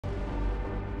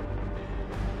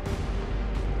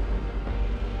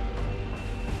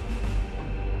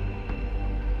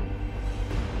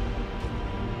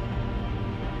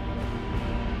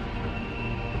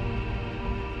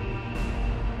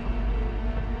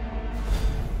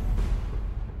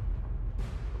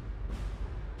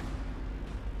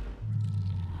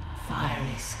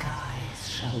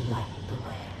shall light the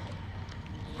way,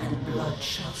 and blood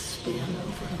shall spill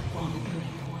over the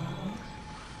wandering world.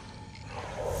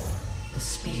 The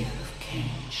spear of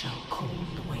Cain shall call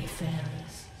the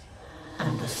wayfarers,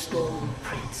 and the Storm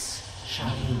Prince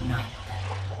shall unite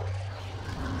them.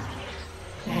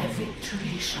 Their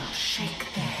victory shall shake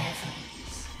the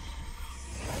heavens.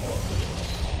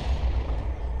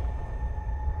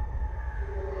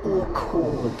 Orc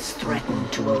hordes threaten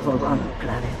to overrun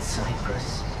planet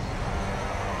Cyprus.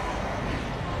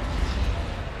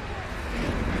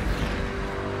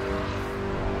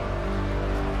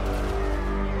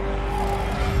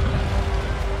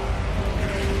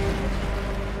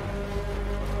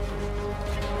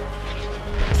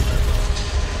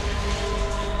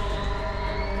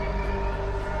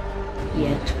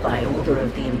 Yet, by order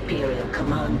of the Imperial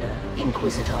Commander,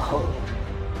 Inquisitor Holt,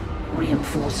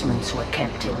 reinforcements were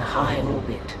kept in high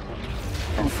orbit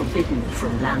and forbidden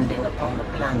from landing upon the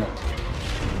planet.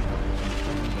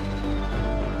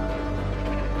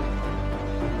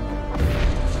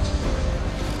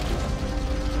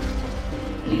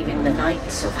 Leaving the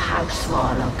Knights of House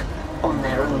Warlock on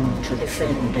their own to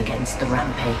defend against the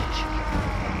rampage.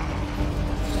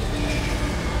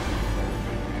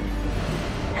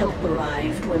 Help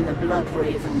arrived when the Blood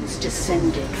Ravens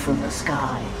descended from the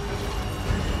sky.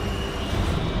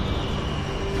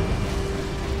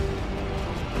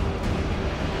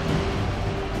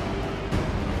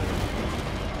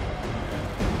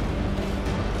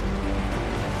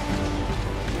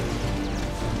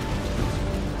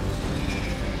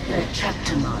 Their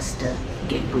chapter master,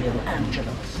 Gabriel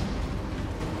Angelos,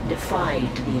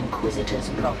 defied the Inquisitor's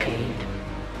blockade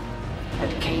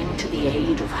and came to the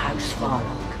aid of House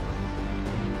Warlock.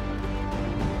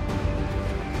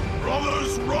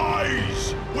 Brothers,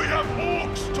 rise! We have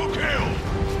orcs to kill!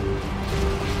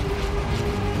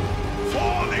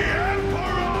 For the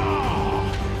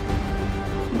Emperor!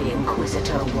 The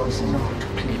Inquisitor was not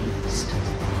pleased.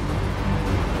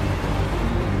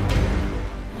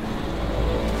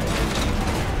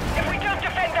 If we don't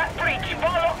defend that breach,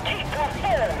 Warlock Keep will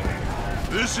fall!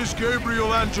 This is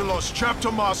Gabriel Angelos,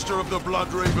 Chapter Master of the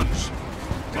Blood Ravens.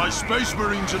 My Space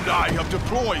Marines and I have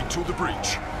deployed to the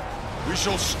breach. We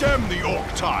shall stem the Orc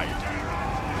tide.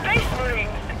 Space Marines!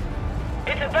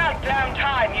 It's about damn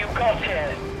time you got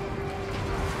here.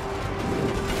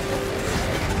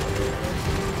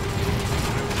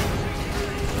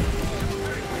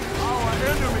 Our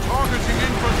enemy targeting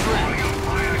infantry.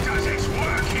 Fire does its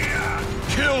work here.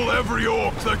 Kill every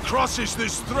Orc that crosses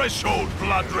this threshold,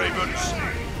 Blood Ravens.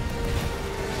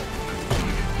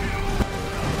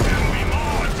 There'll be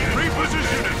more dead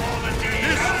Reposition it. before the day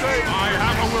This is day my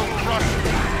hammer will crush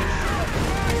you.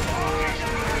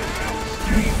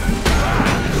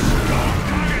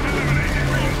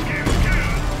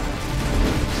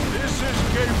 This is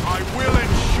game. I will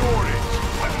ensure it.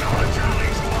 Acknowledge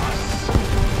to us.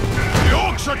 The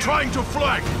Orcs are trying to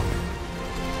flank.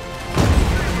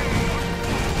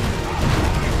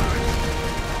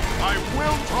 I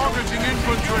will targeting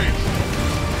infantry.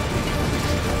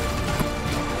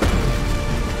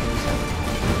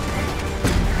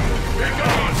 Be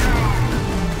gone.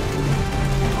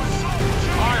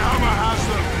 My hammer has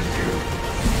them.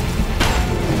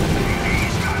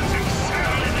 These guys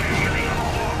excel in the killing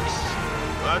orcs.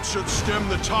 That should stem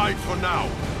the tide for now.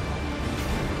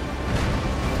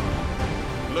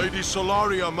 Lady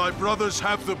Solaria, my brothers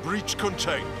have the breach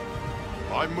contained.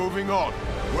 I'm moving on.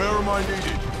 Where am I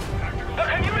needed? The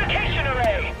communication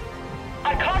array!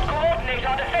 I can't coordinate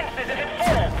our defenses if it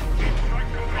falls!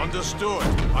 Understood.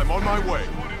 I'm on my way.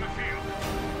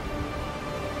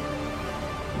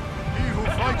 He who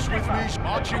fights with me is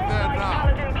marching there now.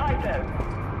 Paladin Python.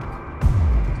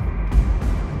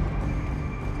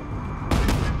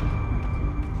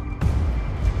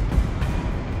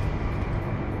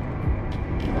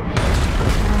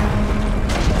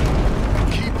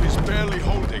 Keep is barely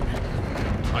holding.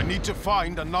 I need to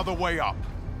find another way up.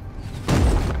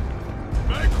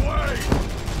 Make way!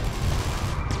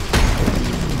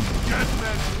 Get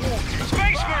men walking!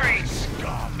 Space Marines!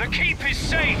 The keep is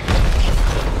safe!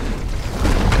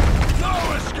 No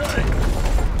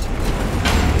escape!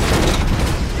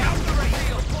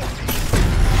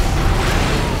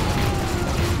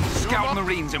 Scout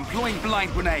Marines employing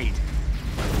blind grenade.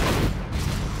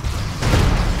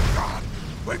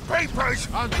 With papers!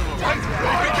 Angelo,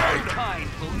 Your kind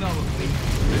will know of me.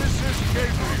 this is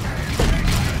Gabriel.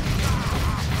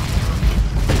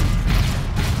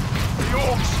 The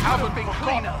Orcs haven't been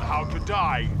forgotten cleaner. how to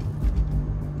die.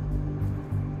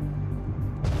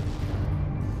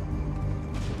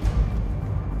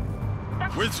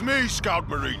 With me, Scout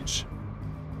Marines.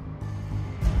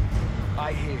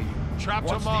 I hear you.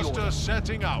 Chapter What's the Master order?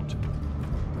 setting out.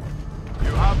 You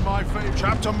have my favor.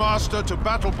 Chapter Master to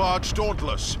Battle Barge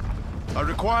Dauntless. I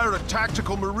require a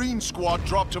tactical Marine squad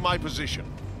drop to my position.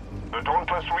 The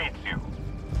Dauntless reads you.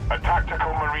 A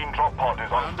tactical Marine drop pod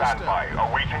is on standby,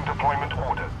 awaiting deployment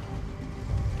orders.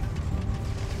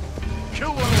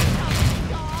 Kill one!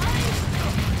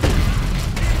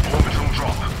 Orbital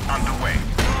drop underway.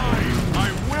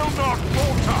 I will not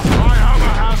falter! My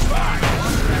hammer has back!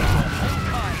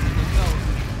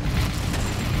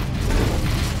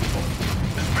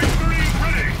 Space Marine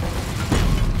ready!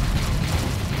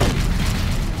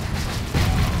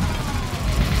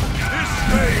 This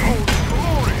day holds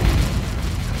glory!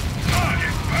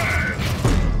 Target burned!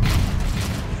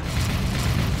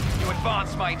 You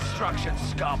advance my instructions,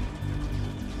 scum.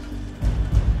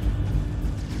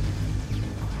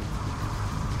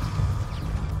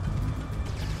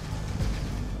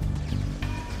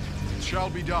 It shall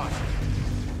be done.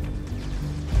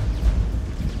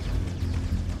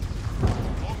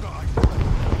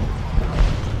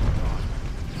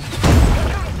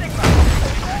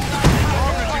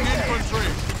 Targeting infantry!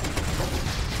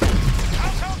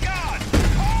 Household guard!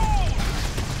 Hold!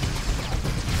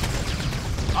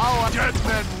 Our dead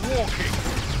men walking!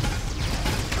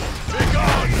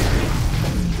 Begone!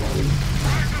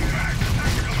 Drag them back to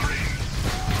Tactical Marines!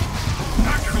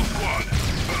 Tactical squad!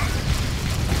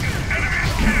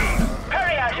 Enemies killed!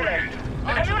 Periagulate.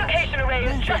 The communication array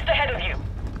is just ahead of you.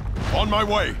 On my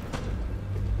way!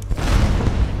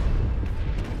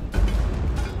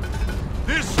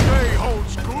 This day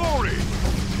holds glory!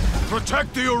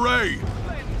 Protect the array!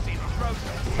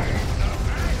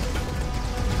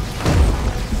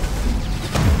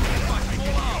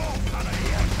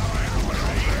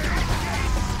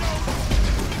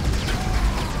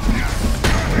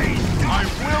 I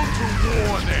will to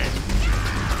war then!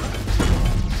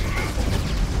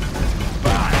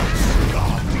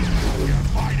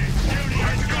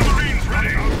 Tactical Marines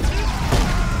ready!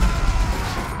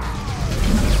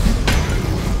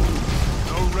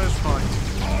 No respite.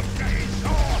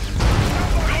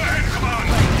 Go ahead, Command!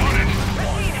 On it!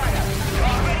 Machine Hunter, you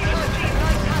are ready to receive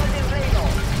Knight Paladin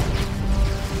payload.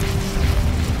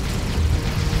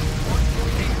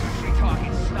 Infantry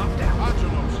targets snuffed out.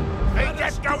 Angelos, Beat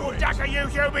that double-ducker, you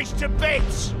humans, to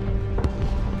bits!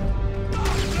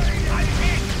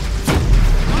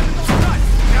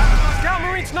 Scout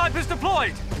Marine snipers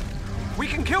deployed! We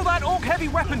can kill that Orc heavy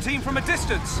weapon team from a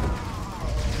distance!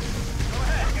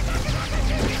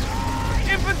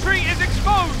 Infantry is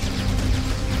exposed!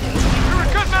 You're a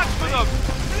good match for them!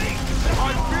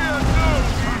 I fear no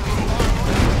evil!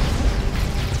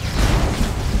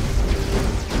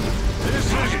 This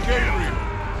is Gabriel.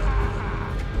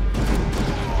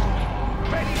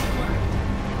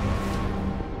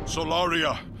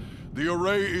 Solaria, the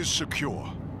array is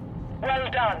secure.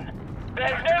 Well done.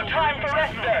 There's no time for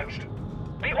rest, though.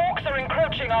 The Orcs are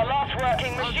encroaching our last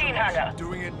working machine hangar.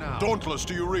 Doing it now. Dauntless,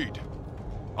 do you read?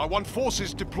 I want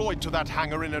forces deployed to that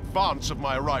hangar in advance of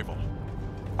my arrival.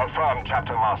 Affirm,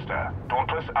 Chapter Master.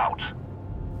 Dauntless out.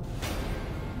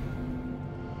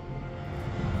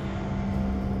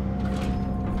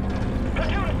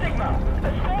 Platoon Sigma,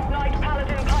 escort Knight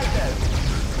Paladin Python.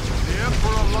 The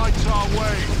Emperor lights our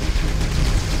way.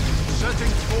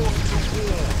 Setting forth to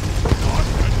war. Not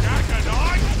attack and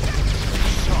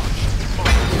such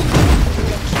might.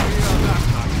 Orcs fear that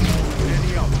night more than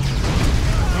any other.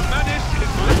 The menace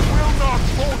is will not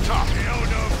falter.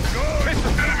 Shield of good!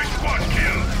 Enemy squad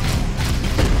killed!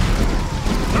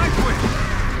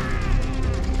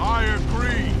 I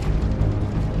agree.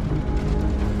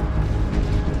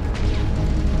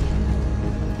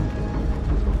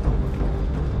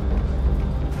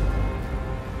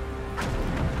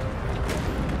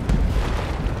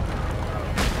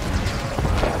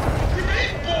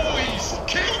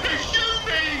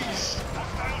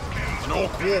 An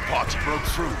Orc war party broke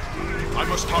through. I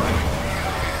must hurry.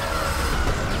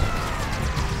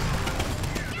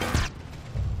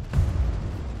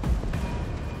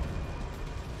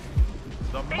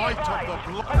 The might of the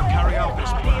blood carry out this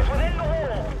Party is plan. within the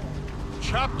wall.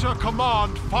 Chapter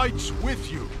Command fights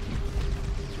with you.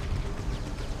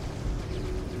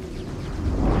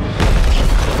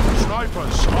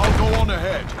 Snipers, I'll go on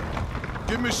ahead.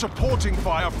 Give me supporting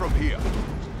fire from here.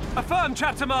 Affirm,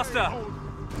 Chapter Master!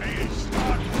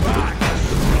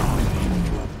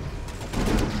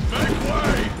 Make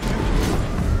way!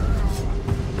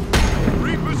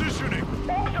 Repositioning!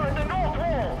 Orcs are at the north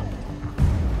wall.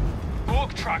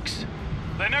 Orc trucks.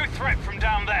 They're no threat from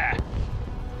down there.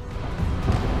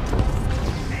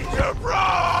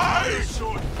 Surprise!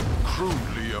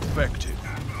 Crudely effective.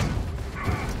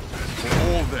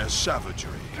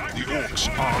 savagery. The orcs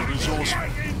are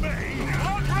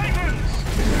resourceful.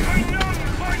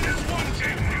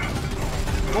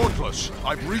 Dauntless,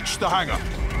 I've reached the hangar.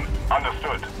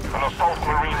 Understood. An assault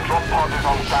marine drop pod is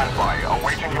on standby,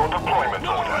 awaiting your deployment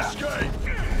order. Escape!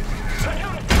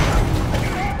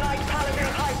 Light Paladin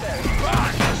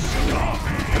Hyper.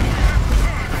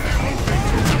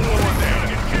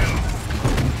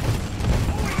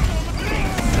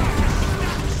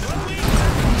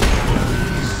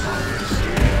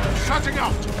 Setting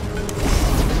out!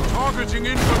 Targeting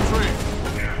infantry!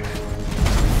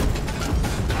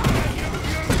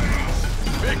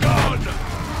 Be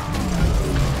gone!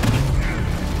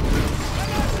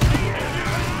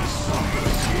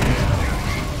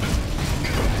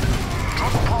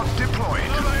 Drop pod deployed.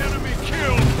 Another enemy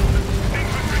killed!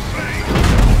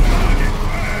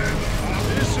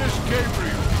 This is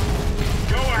Gabriel.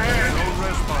 Go ahead. No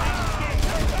respite.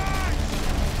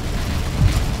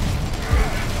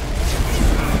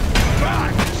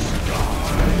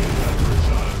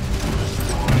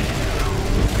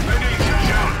 Ready to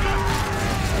jump.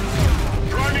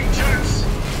 Priming jets.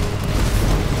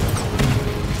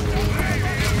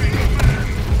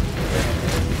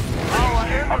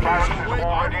 A barracks is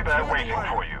already there waiting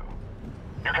for you.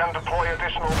 You can deploy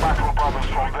additional battle brothers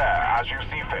from there as you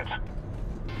see fit.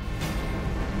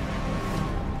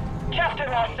 Chapter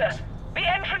Master, the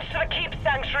entrance to the Keep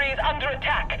Sanctuary is under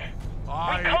attack.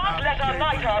 We can't let our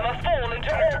light armor fall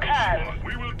into orc hands.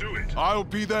 We will do it. I'll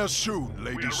be there soon,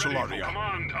 Lady We are ready for Solaria.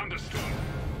 command. Understood.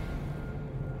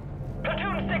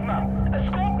 Platoon Sigma,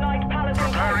 escort Knight Paladin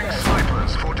Preparing Hyper.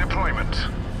 snipers for deployment.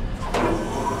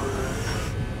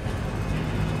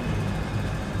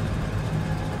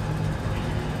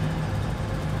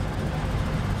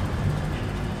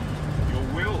 Your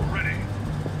will ready.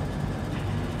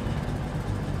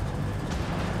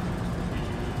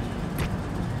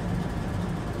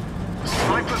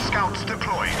 Sniper scouts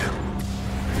deployed.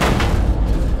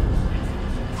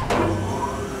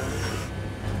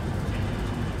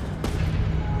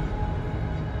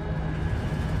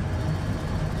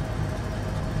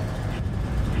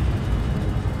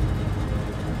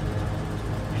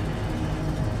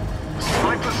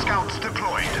 Sniper scouts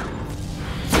deployed.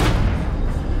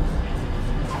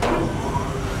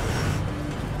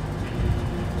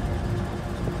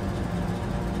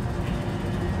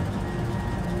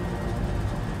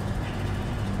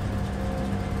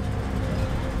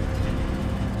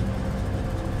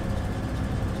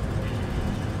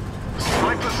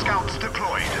 Sniper scouts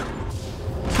deployed.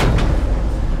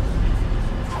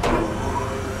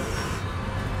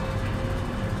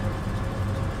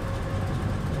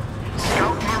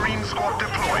 Scout Marine squad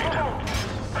deployed.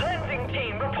 Cleansing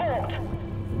team, report.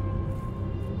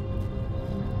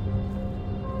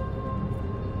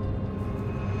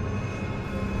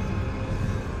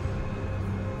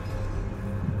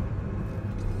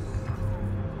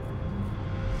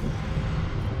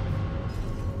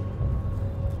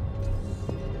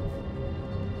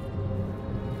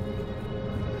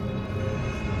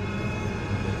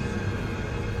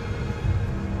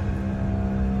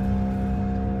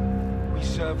 We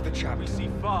serve the chap. We see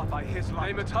far by his light.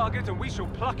 Name a target and we shall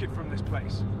pluck it from this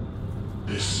place.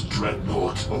 This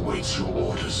dreadnought awaits your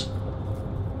orders.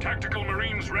 Tactical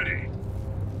Marines ready.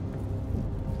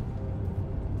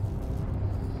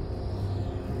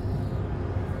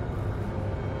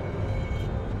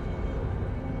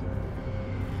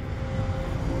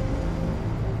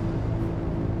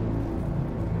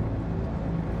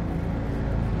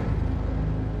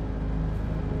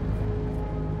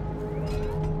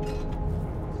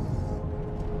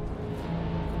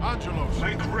 Angelos,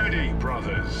 Make ready,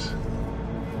 brothers.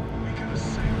 We can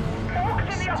assail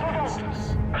Orcs in the upper against vault.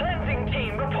 us. Cleansing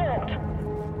team, report.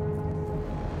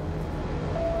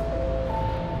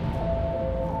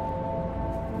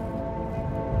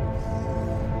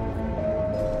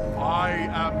 I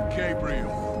am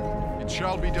Gabriel. It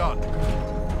shall be done.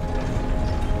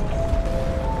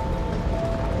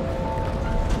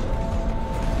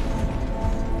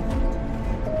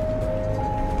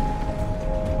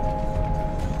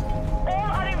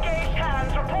 All unengaged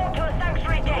hands, report to the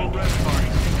sanctuary No gate.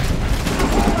 respite.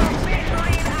 Big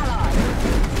Marine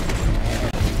ally.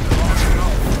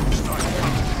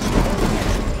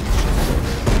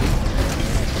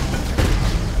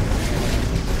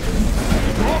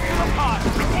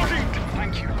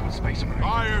 Thank you, Lord Space Marine.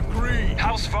 I agree.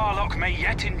 House Warlock may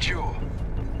yet endure.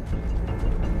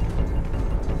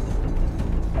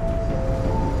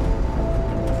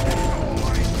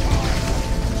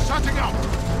 Setting up.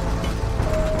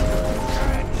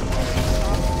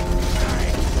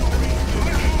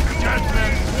 Dead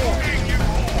men walking.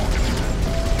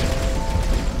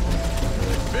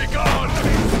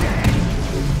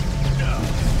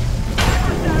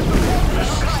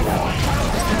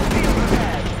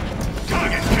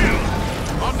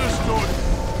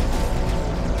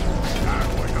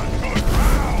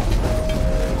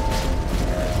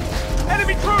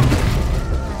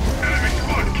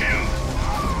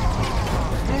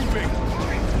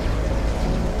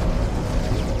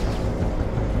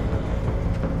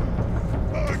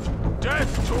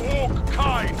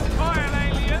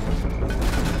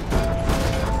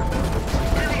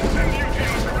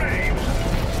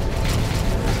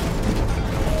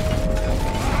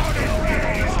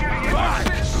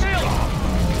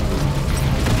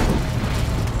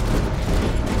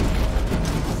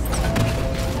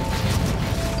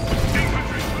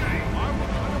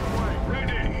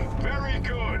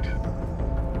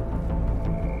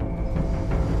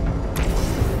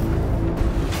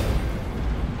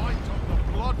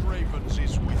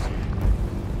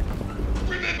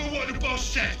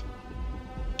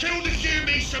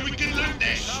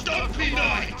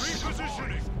 Holy Knights!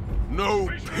 Repositioning. No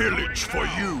pillage for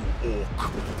you,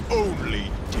 Orc.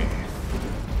 Only death.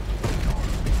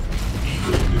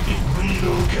 Even in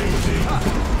relocating.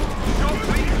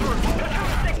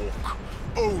 Orc.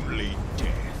 Only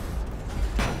death.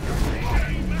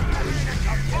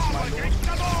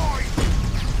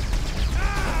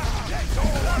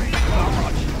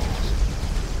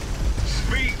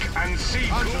 Speak and see.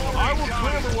 I will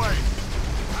clear the way.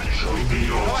 Show me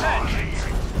your target.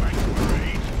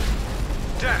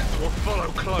 Death will follow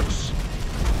close.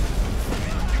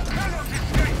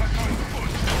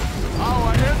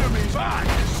 Our enemy's back,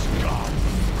 scum.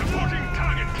 Reporting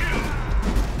target kill.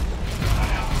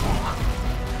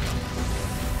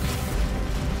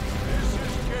 This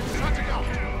is getting setting up.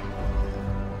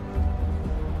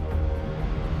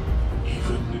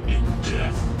 Even in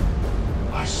death,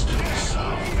 I still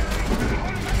serve.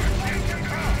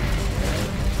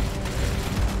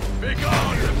 Be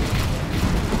gone!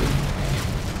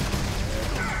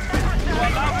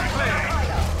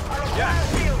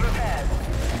 Field repairs.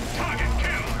 Target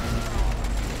kill.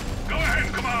 Go ahead,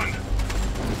 command.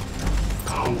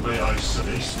 How may I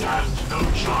say stand no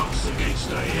chance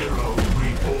against a hero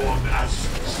reborn as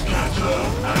Scatter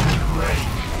and Break?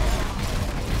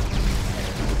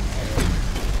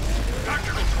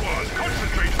 Tactical squad,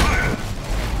 concentrate fire.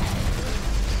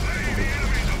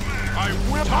 I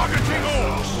will targeting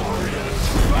orcs.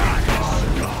 Back!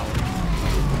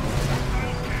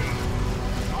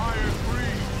 I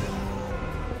agree.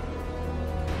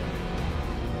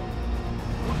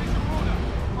 What is your order?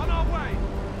 On our way!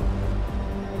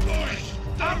 Boys,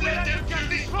 don't let them kill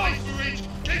these Space Marines.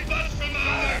 Keep us from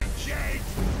our shade.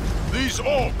 These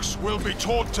orcs will be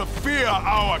taught to fear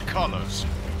our colors.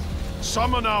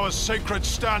 Summon our sacred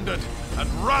standard and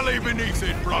rally beneath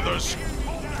it, brothers.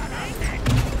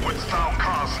 Wouldst thou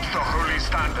cast the holy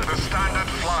standard? The standard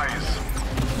flies.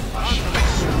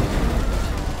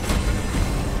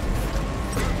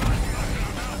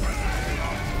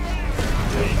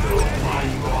 They know my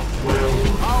wrath will.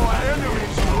 Our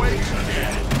enemies await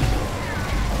again.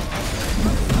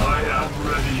 I am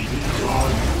ready,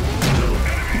 God.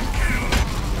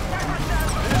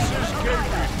 This is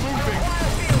Gateway moving.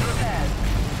 Field repairs.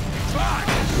 Back!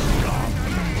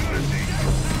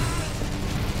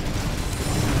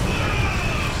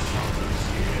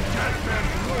 Get them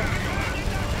walking.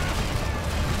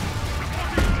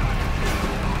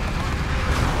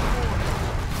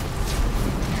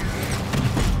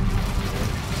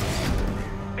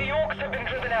 The orcs have been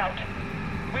driven out.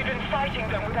 We've been fighting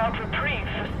them without reprieve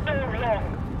for so long.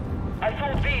 I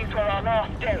thought these were our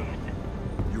last days.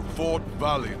 You fought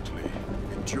valiantly,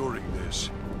 enduring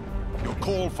this. Your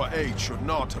call for aid should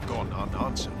not have gone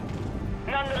unanswered.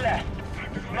 Nonetheless,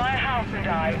 my house and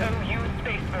I owe you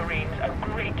Space Marines a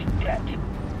great debt.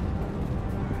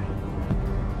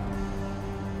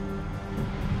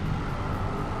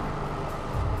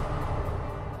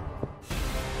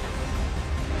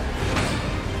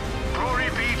 Glory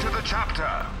be to the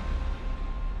chapter.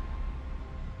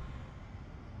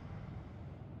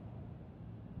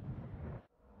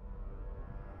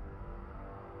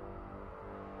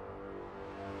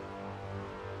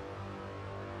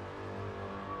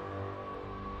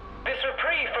 This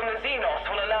reprieve from the Xenos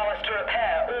will allow us to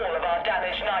repair all of our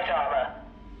damaged knight armor.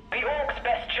 The orcs'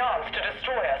 best chance to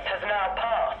destroy us has now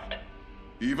passed.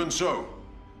 Even so,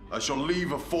 I shall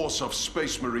leave a force of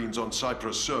Space Marines on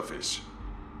Cyprus' surface.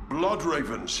 Blood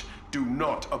Ravens do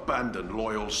not abandon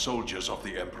loyal soldiers of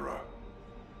the Emperor.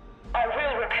 I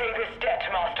will repay this debt,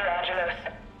 Master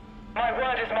Angelos. My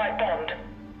word is my bond.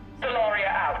 Solaria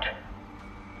out.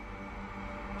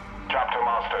 Chapter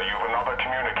Master, you've another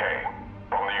communique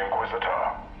from the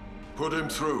Inquisitor. Put him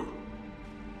through.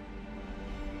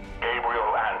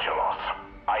 Gabriel Angelos,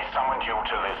 I summoned you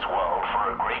to this world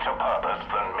for a greater purpose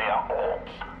than mere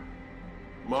orcs.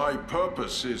 My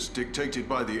purpose is dictated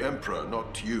by the Emperor,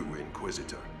 not you,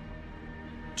 Inquisitor.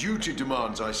 Duty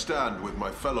demands I stand with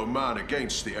my fellow man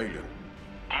against the alien.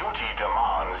 Duty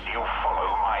demands you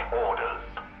follow my orders.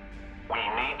 We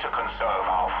need to conserve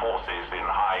our forces in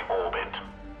high orbit.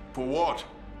 For what?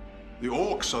 The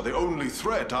orcs are the only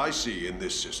threat I see in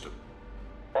this system.